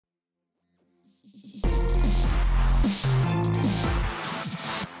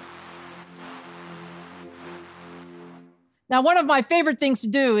Now, one of my favorite things to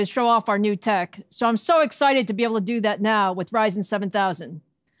do is show off our new tech, so I'm so excited to be able to do that now with Ryzen 7000.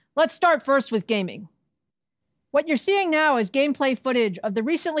 Let's start first with gaming. What you're seeing now is gameplay footage of the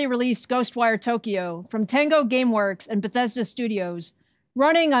recently released Ghostwire Tokyo from Tango Gameworks and Bethesda Studios,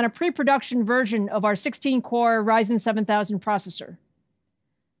 running on a pre-production version of our 16-core Ryzen 7000 processor.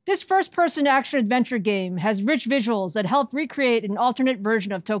 This first-person action-adventure game has rich visuals that help recreate an alternate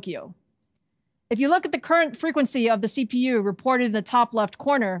version of Tokyo. If you look at the current frequency of the CPU reported in the top left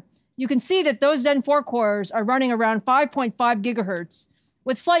corner, you can see that those Zen 4 cores are running around 5.5 GHz,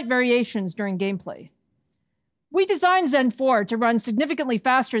 with slight variations during gameplay. We designed Zen 4 to run significantly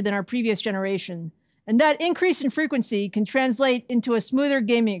faster than our previous generation, and that increase in frequency can translate into a smoother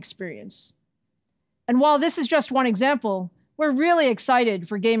gaming experience. And while this is just one example, we're really excited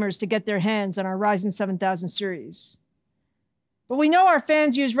for gamers to get their hands on our Ryzen 7000 series. But we know our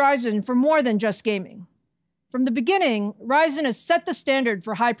fans use Ryzen for more than just gaming. From the beginning, Ryzen has set the standard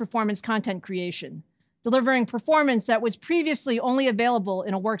for high-performance content creation, delivering performance that was previously only available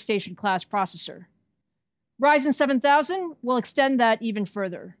in a workstation-class processor. Ryzen 7000 will extend that even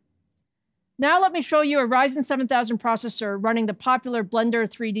further. Now let me show you a Ryzen 7000 processor running the popular Blender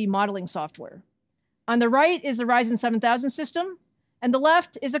 3D modeling software. On the right is the Ryzen 7000 system, and the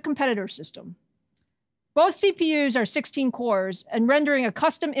left is a competitor system. Both CPUs are 16 cores and rendering a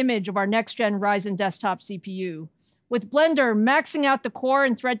custom image of our next-gen Ryzen desktop CPU, with Blender maxing out the core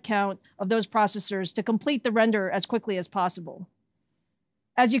and thread count of those processors to complete the render as quickly as possible.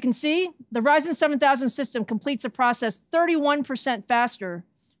 As you can see, the Ryzen 7000 system completes the process 31% faster,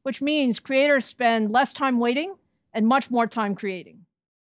 which means creators spend less time waiting and much more time creating.